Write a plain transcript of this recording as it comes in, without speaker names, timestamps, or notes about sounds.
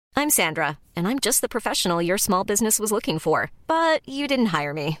I'm Sandra, and I'm just the professional your small business was looking for. But you didn't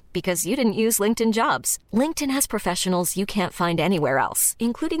hire me because you didn't use LinkedIn Jobs. LinkedIn has professionals you can't find anywhere else,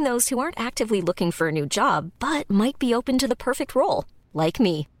 including those who aren't actively looking for a new job, but might be open to the perfect role, like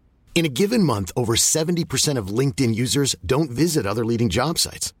me. In a given month, over 70% of LinkedIn users don't visit other leading job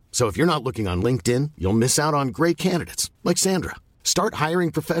sites. So if you're not looking on LinkedIn, you'll miss out on great candidates like Sandra. Start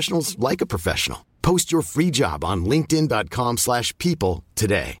hiring professionals like a professional. Post your free job on linkedin.com/people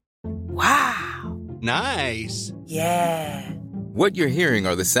today. Wow. Nice. Yeah. What you're hearing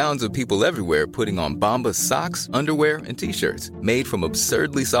are the sounds of people everywhere putting on Bombas socks, underwear, and T-shirts made from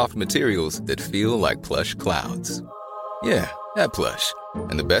absurdly soft materials that feel like plush clouds. Yeah, that plush.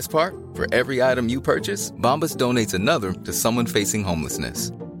 And the best part? For every item you purchase, Bombas donates another to someone facing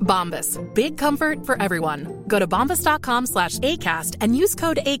homelessness. Bombas. Big comfort for everyone. Go to bombas.com/ACAST and use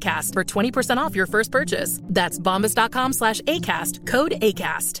code ACAST for 20% off your first purchase. That's bombas.com/ACAST. Code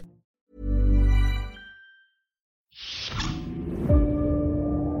ACAST.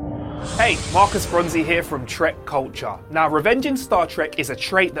 Hey, Marcus Bronzy here from Trek Culture. Now, revenge in Star Trek is a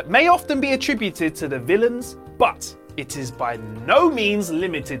trait that may often be attributed to the villains, but it is by no means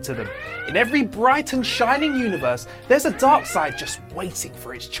limited to them. In every bright and shining universe, there's a dark side just waiting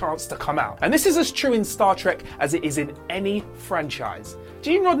for its chance to come out. And this is as true in Star Trek as it is in any franchise.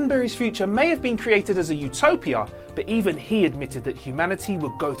 Gene Roddenberry's future may have been created as a utopia, but even he admitted that humanity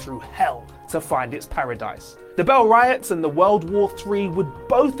would go through hell to find its paradise. The Bell Riots and the World War III would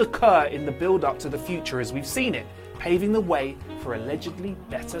both occur in the build-up to the future as we've seen it, paving the way for allegedly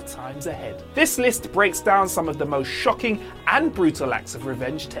better times ahead. This list breaks down some of the most shocking and brutal acts of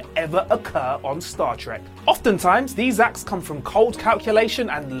revenge to ever occur on Star Trek. Oftentimes, these acts come from cold calculation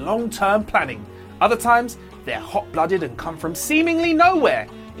and long-term planning. Other times, they're hot-blooded and come from seemingly nowhere.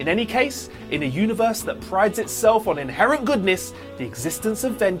 In any case, in a universe that prides itself on inherent goodness, the existence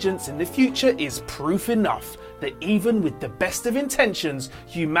of vengeance in the future is proof enough that even with the best of intentions,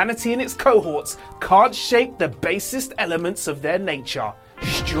 humanity and its cohorts can't shake the basest elements of their nature.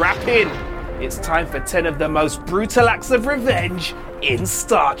 Strap in! It's time for 10 of the most brutal acts of revenge in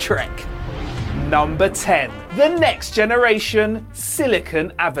Star Trek. Number 10. The Next Generation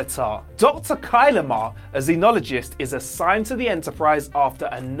Silicon Avatar. Dr. Kyler, a xenologist, is assigned to the Enterprise after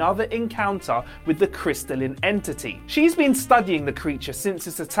another encounter with the crystalline entity. She's been studying the creature since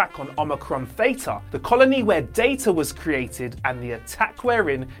its attack on Omicron Theta, the colony where Data was created and the attack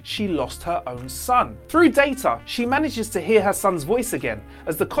wherein she lost her own son. Through Data, she manages to hear her son's voice again,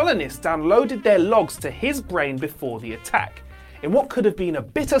 as the colonists downloaded their logs to his brain before the attack. In what could have been a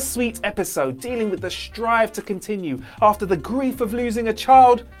bittersweet episode dealing with the strive to continue after the grief of losing a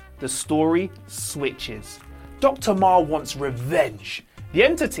child, the story switches. Dr. Ma wants revenge. The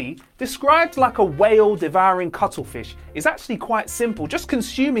entity, described like a whale devouring cuttlefish, is actually quite simple, just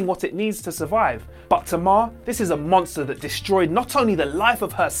consuming what it needs to survive. But to Ma, this is a monster that destroyed not only the life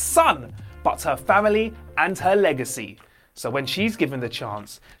of her son, but her family and her legacy. So when she's given the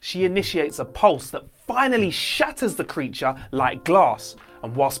chance, she initiates a pulse that finally shatters the creature like glass.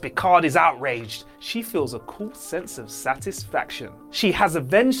 And whilst Picard is outraged, she feels a cool sense of satisfaction. She has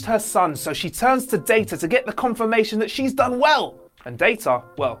avenged her son, so she turns to Data to get the confirmation that she's done well. And Data,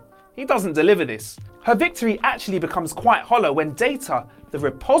 well, he doesn't deliver this. Her victory actually becomes quite hollow when Data, the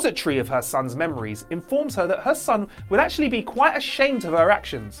repository of her son's memories, informs her that her son would actually be quite ashamed of her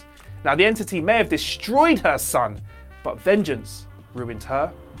actions. Now, the entity may have destroyed her son, but vengeance ruined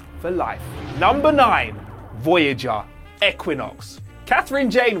her for life. Number 9. Voyager, Equinox.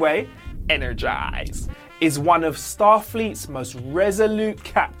 Catherine Janeway, Energize, is one of Starfleet's most resolute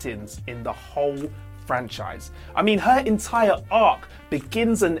captains in the whole franchise. I mean, her entire arc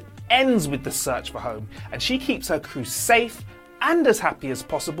begins and ends with the search for home, and she keeps her crew safe and as happy as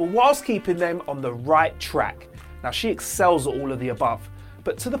possible whilst keeping them on the right track. Now, she excels at all of the above,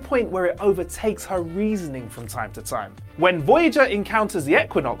 but to the point where it overtakes her reasoning from time to time. When Voyager encounters the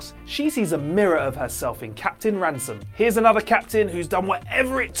Equinox, she sees a mirror of herself in Captain Ransom. Here's another captain who's done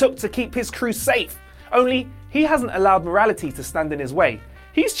whatever it took to keep his crew safe, only he hasn't allowed morality to stand in his way.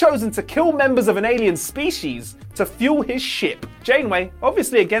 He's chosen to kill members of an alien species to fuel his ship. Janeway,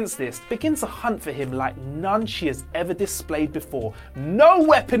 obviously against this, begins a hunt for him like none she has ever displayed before. No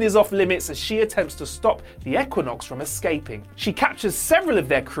weapon is off limits as she attempts to stop the Equinox from escaping. She captures several of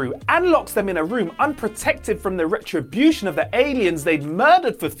their crew and locks them in a room unprotected from the retribution of the aliens they'd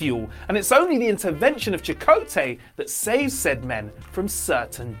murdered for fuel, and it's only the intervention of Chakotay that saves said men from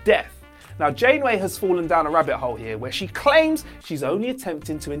certain death. Now, Janeway has fallen down a rabbit hole here where she claims she's only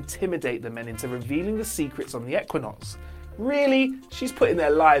attempting to intimidate the men into revealing the secrets on the Equinox. Really, she's putting their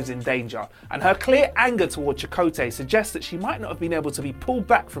lives in danger, and her clear anger toward Chakotay suggests that she might not have been able to be pulled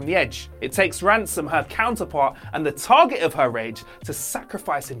back from the edge. It takes Ransom, her counterpart and the target of her rage, to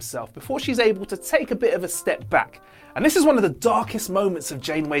sacrifice himself before she's able to take a bit of a step back. And this is one of the darkest moments of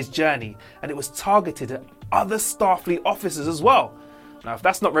Janeway's journey, and it was targeted at other Starfleet officers as well. Now, if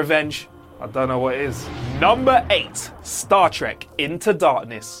that's not revenge, I don't know what is. Number 8, Star Trek Into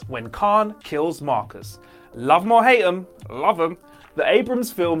Darkness, when Khan kills Marcus. Love 'em or hate 'em, love 'em. The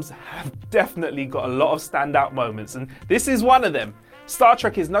Abrams films have definitely got a lot of standout moments, and this is one of them. Star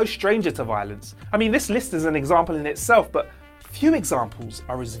Trek is no stranger to violence. I mean, this list is an example in itself, but few examples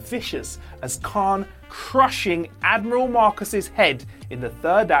are as vicious as Khan crushing Admiral Marcus's head in the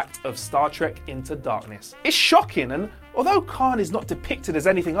third act of Star Trek Into Darkness. It's shocking, and although Khan is not depicted as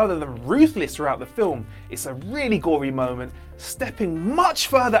anything other than ruthless throughout the film, it's a really gory moment, stepping much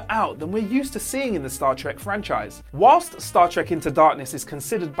further out than we're used to seeing in the Star Trek franchise. Whilst Star Trek Into Darkness is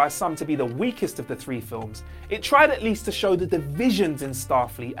considered by some to be the weakest of the 3 films, it tried at least to show the divisions in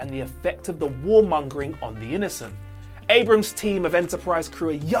Starfleet and the effect of the warmongering on the innocent. Abrams' team of Enterprise crew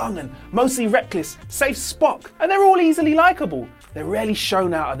are young and mostly reckless, save Spock, and they're all easily likeable. They're rarely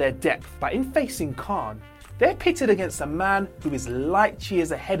shown out of their depth, but in facing Khan, they're pitted against a man who is light years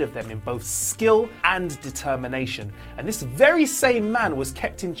ahead of them in both skill and determination. And this very same man was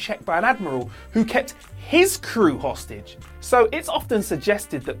kept in check by an admiral who kept his crew hostage. So it's often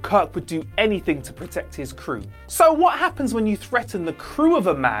suggested that Kirk would do anything to protect his crew. So what happens when you threaten the crew of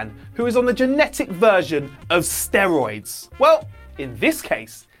a man who is on the genetic version of steroids? Well, in this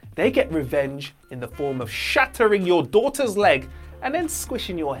case, they get revenge in the form of shattering your daughter's leg and then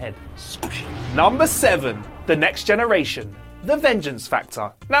squishing your head. Squish. Number 7, The Next Generation, The Vengeance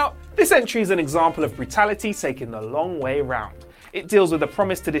Factor. Now, this entry is an example of brutality taken the long way round. It deals with the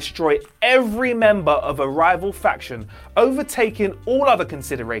promise to destroy every member of a rival faction, overtaking all other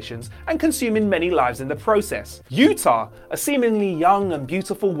considerations and consuming many lives in the process. Utah, a seemingly young and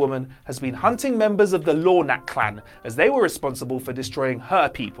beautiful woman, has been hunting members of the Lornak clan as they were responsible for destroying her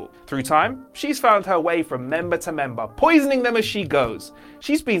people. Through time, she's found her way from member to member, poisoning them as she goes.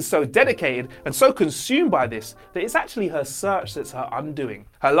 She's been so dedicated and so consumed by this that it's actually her search that's her undoing.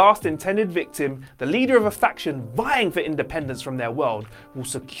 Her last intended victim, the leader of a faction vying for independence from their world, will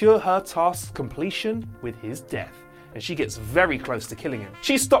secure her task's completion with his death, and she gets very close to killing him.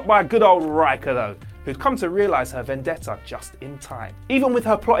 She's stopped by a good old Riker though, who'd come to realise her vendetta just in time. Even with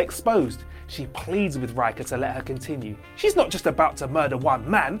her plot exposed, she pleads with Riker to let her continue. She's not just about to murder one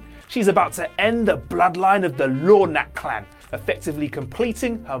man, she's about to end the bloodline of the Lornak clan, effectively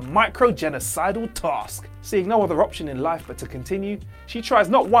completing her micro-genocidal task. Seeing no other option in life but to continue, she tries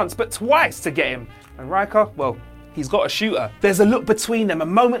not once but twice to get him, and Riker, well, he's got to shoot her. There's a look between them, a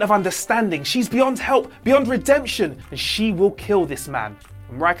moment of understanding. She's beyond help, beyond redemption, and she will kill this man.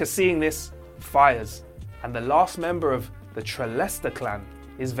 And Riker, seeing this, fires, and the last member of the Trelesta clan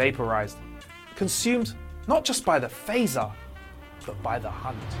is vaporized, consumed not just by the phaser, but by the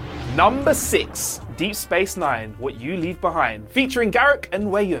hunt. Number 6, Deep Space Nine, What You Leave Behind, featuring Garak and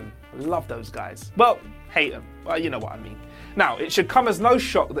Weyoun. Love those guys. Well, hate them. Well, you know what I mean. Now, it should come as no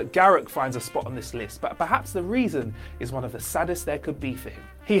shock that Garak finds a spot on this list, but perhaps the reason is one of the saddest there could be for him.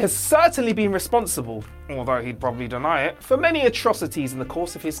 He has certainly been responsible, although he'd probably deny it, for many atrocities in the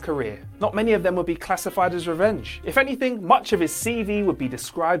course of his career. Not many of them would be classified as revenge. If anything, much of his CV would be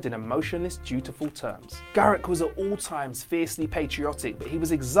described in emotionless, dutiful terms. Garak was at all times fiercely patriotic, but he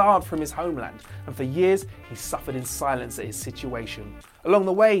was exiled from his homeland, and for years he suffered in silence at his situation. Along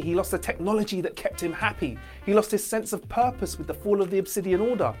the way, he lost the technology that kept him happy. He lost his sense of purpose with the fall of the Obsidian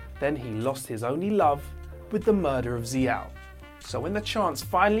Order. Then he lost his only love with the murder of Ziyal. So when the chance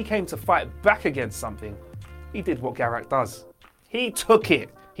finally came to fight back against something, he did what Garak does. He took it.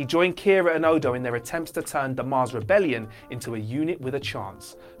 He joined Kira and Odo in their attempts to turn Damar's rebellion into a unit with a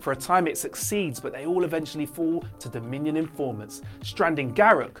chance. For a time it succeeds, but they all eventually fall to Dominion informants, stranding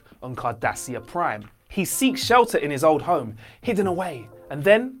Garak on Cardassia Prime. He seeks shelter in his old home, hidden away, and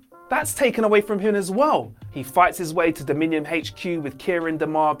then that's taken away from him as well. He fights his way to Dominion HQ with Kira and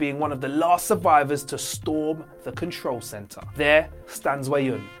Damar being one of the last survivors to storm the control center. There stands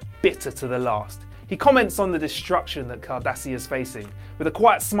Weyoun, bitter to the last. He comments on the destruction that Cardassia is facing. With a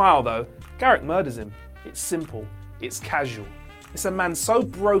quiet smile though, Garak murders him. It's simple, it's casual. It's a man so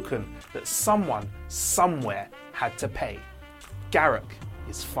broken that someone, somewhere, had to pay. Garak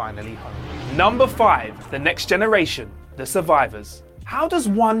is finally home. Number 5, The Next Generation, The Survivors. How does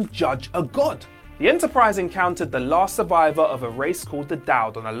one judge a god? The Enterprise encountered the last survivor of a race called the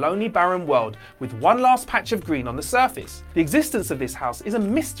Dowd on a lonely barren world with one last patch of green on the surface. The existence of this house is a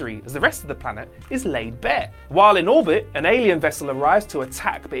mystery as the rest of the planet is laid bare. While in orbit, an alien vessel arrives to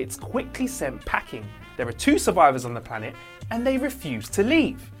attack, but it's quickly sent packing. There are 2 survivors on the planet and they refuse to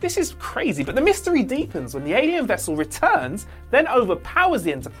leave. This is crazy, but the mystery deepens when the alien vessel returns, then overpowers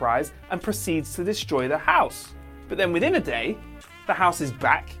the Enterprise and proceeds to destroy the house. But then within a day, the house is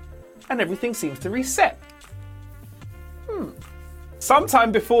back and everything seems to reset. Sometime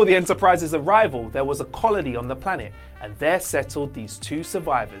before the Enterprise's arrival, there was a colony on the planet, and there settled these 2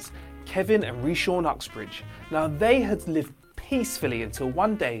 survivors, Kevin and Reshawn Uxbridge. Now, they had lived peacefully until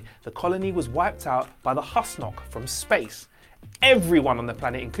one day the colony was wiped out by the Husnock from space. Everyone on the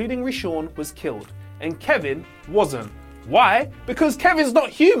planet, including Reshawn, was killed, and Kevin wasn't. Why? Because Kevin's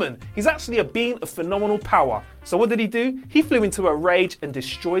not human. He's actually a being of phenomenal power. So what did he do? He flew into a rage and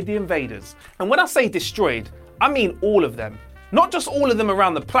destroyed the invaders. And when I say destroyed, I mean all of them. Not just all of them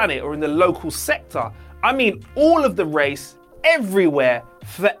around the planet or in the local sector. I mean all of the race, everywhere,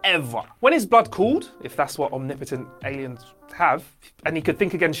 forever. When his blood cooled, if that's what omnipotent aliens have, and he could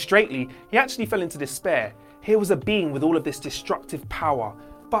think again straightly, he actually fell into despair. Here was a being with all of this destructive power,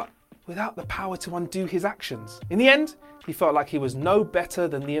 but without the power to undo his actions. In the end, he felt like he was no better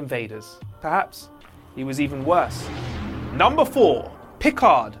than the invaders. Perhaps he was even worse. Number 4,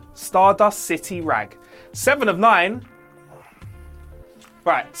 Picard, Stardust City Rag. 7 of 9's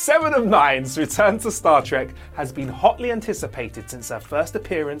return to Star Trek has been hotly anticipated since her first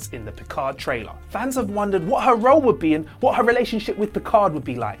appearance in the Picard trailer. Fans have wondered what her role would be and what her relationship with Picard would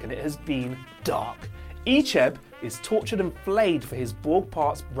be like, and it has been dark. Icheb is tortured and flayed for his Borg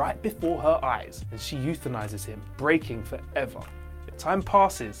parts right before her eyes, and she euthanizes him, breaking forever. But time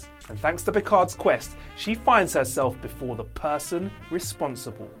passes, and thanks to Picard's quest, she finds herself before the person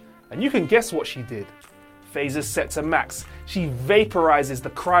responsible. And you can guess what she did. Phasers set to max, she vaporizes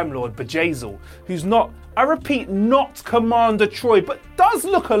the crime lord Bjayzl, who's not, I repeat, not Commander Troi, but does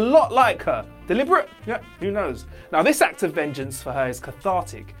look a lot like her. Deliberate? Yeah, who knows? Now, this act of vengeance for her is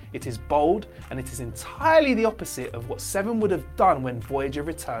cathartic. It is bold, and it is entirely the opposite of what Seven would have done when Voyager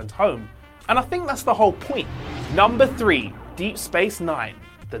returned home. And I think that's the whole point. Number 3, Deep Space Nine,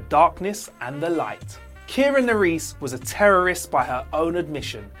 The Darkness and the Light. Kira Nerys was a terrorist by her own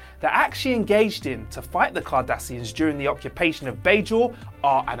admission. The acts she engaged in to fight the Cardassians during the occupation of Bajor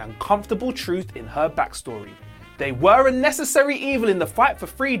are an uncomfortable truth in her backstory. They were a necessary evil in the fight for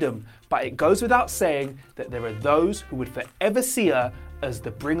freedom, but it goes without saying that there are those who would forever see her as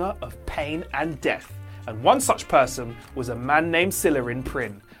the bringer of pain and death. And one such person was a man named Silarin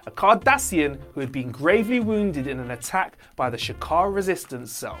Prin, a Cardassian who had been gravely wounded in an attack by the Shakaar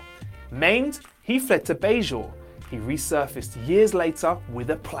resistance cell. Maimed, he fled to Bajor. He resurfaced years later with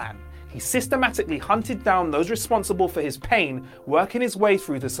a plan. He systematically hunted down those responsible for his pain, working his way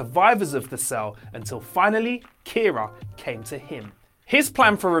through the survivors of the cell until finally Kira came to him. His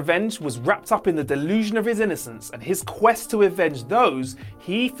plan for revenge was wrapped up in the delusion of his innocence and his quest to avenge those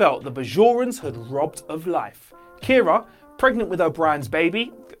he felt the Bajorans had robbed of life. Kira, pregnant with O'Brien's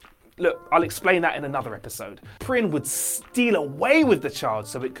baby, look, I'll explain that in another episode. Prin would steal away with the child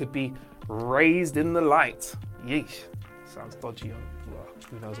so it could be raised in the light. Yeesh, sounds dodgy.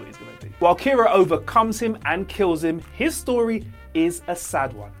 Who knows what he's going to do. While Kira overcomes him and kills him, his story is a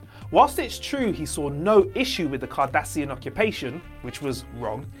sad one. Whilst it's true he saw no issue with the Cardassian occupation, which was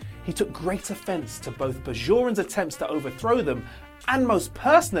wrong, he took great offence to both Bajorans' attempts to overthrow them and most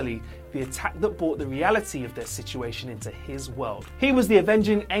personally, the attack that brought the reality of their situation into his world. He was the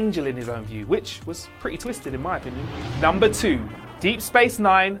avenging angel in his own view, which was pretty twisted in my opinion. Number 2, Deep Space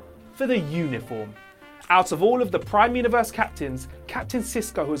Nine for the uniform. Out of all of the Prime Universe captains, Captain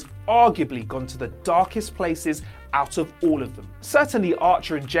Sisko has arguably gone to the darkest places out of all of them. Certainly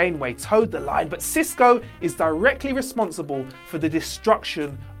Archer and Janeway towed the line, but Sisko is directly responsible for the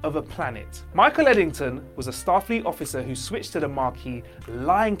destruction of a planet. Michael Eddington was a Starfleet officer who switched to the Maquis,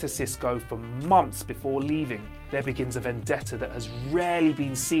 lying to Sisko for months before leaving. There begins a vendetta that has rarely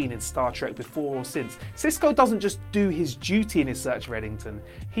been seen in Star Trek before or since. Sisko doesn't just do his duty in his search for Eddington,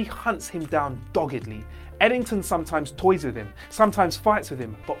 he hunts him down doggedly. Eddington sometimes toys with him, sometimes fights with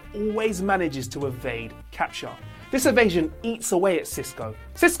him, but always manages to evade capture. This evasion eats away at Sisko.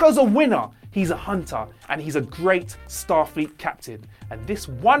 Sisko's a winner, he's a hunter, and he's a great Starfleet captain. And this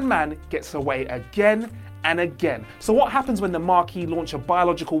one man gets away again and again. So what happens when the Maquis launch a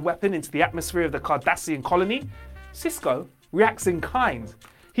biological weapon into the atmosphere of the Cardassian colony? Sisko reacts in kind.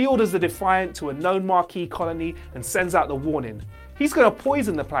 He orders the Defiant to a known Maquis colony and sends out the warning. He's going to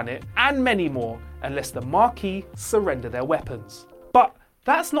poison the planet and many more unless the Maquis surrender their weapons. But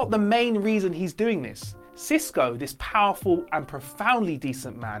That's not the main reason he's doing this. Sisko, this powerful and profoundly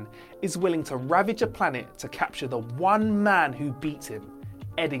decent man, is willing to ravage a planet to capture the one man who beats him,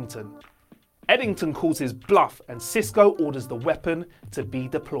 Eddington. Eddington calls his bluff and Sisko orders the weapon to be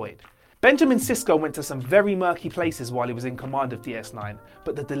deployed. Benjamin Sisko went to some very murky places while he was in command of DS9,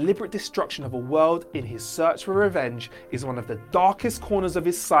 but the deliberate destruction of a world in his search for revenge is one of the darkest corners of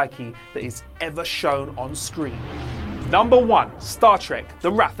his psyche that is ever shown on screen. Number 1, Star Trek: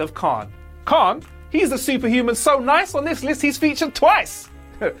 The Wrath of Khan. Khan? He's the superhuman so nice on this list he's featured twice!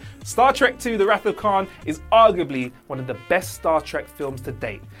 Star Trek II: The Wrath of Khan is arguably one of the best Star Trek films to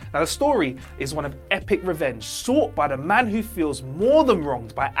date. Now the story is one of epic revenge sought by the man who feels more than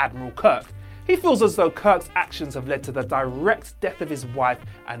wronged by Admiral Kirk. He feels as though Kirk's actions have led to the direct death of his wife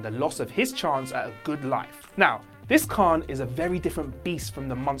and the loss of his chance at a good life. Now, this Khan is a very different beast from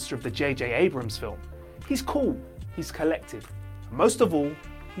the monster of the J.J. Abrams film. He's cool, he's collected, and most of all,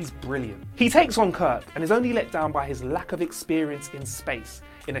 he's brilliant. He takes on Kirk and is only let down by his lack of experience in space.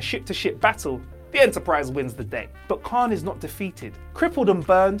 In a ship-to-ship battle, the Enterprise wins the day. But Khan is not defeated. Crippled and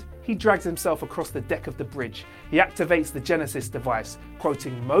burned, he drags himself across the deck of the bridge. He activates the Genesis device,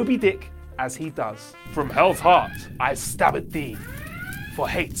 quoting Moby Dick as he does. "From hell's heart, I stab at thee. For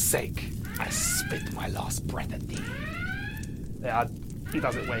hate's sake, I spit my last breath at thee." Yeah, he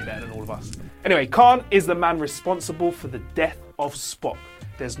does it way better than all of us. Anyway, Khan is the man responsible for the death of Spock.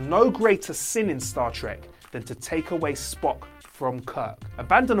 There's no greater sin in Star Trek than to take away Spock from Kirk.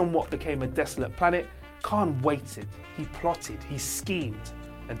 Abandoned on what became a desolate planet, Khan waited, he plotted, he schemed,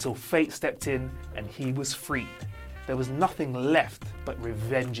 until fate stepped in and he was freed. There was nothing left but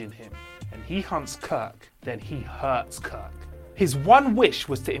revenge in him, and he hunts Kirk, then he hurts Kirk. His one wish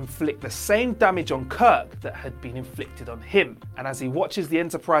was to inflict the same damage on Kirk that had been inflicted on him, and as he watches the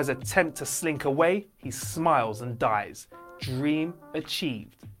Enterprise attempt to slink away, he smiles and dies. Dream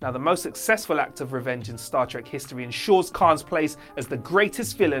achieved. Now, the most successful act of revenge in Star Trek history ensures Khan's place as the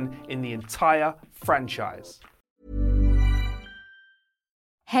greatest villain in the entire franchise.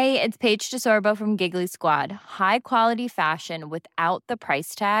 Hey, it's Paige DeSorbo from Giggly Squad. High quality fashion without the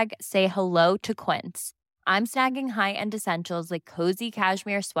price tag. Say hello to Quince. I'm snagging high-end essentials like cozy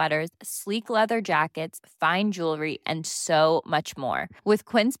cashmere sweaters, sleek leather jackets, fine jewelry, and so much more. With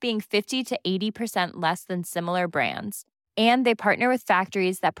Quince being 50 to 80% less than similar brands. And they partner with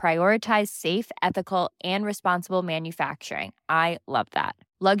factories that prioritize safe, ethical, and responsible manufacturing. I love that.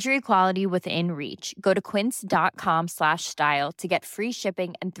 Luxury quality within reach. Go to quince.com/style to get free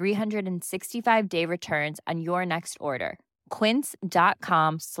shipping and 365-day returns on your next order.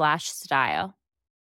 Quince.com/style.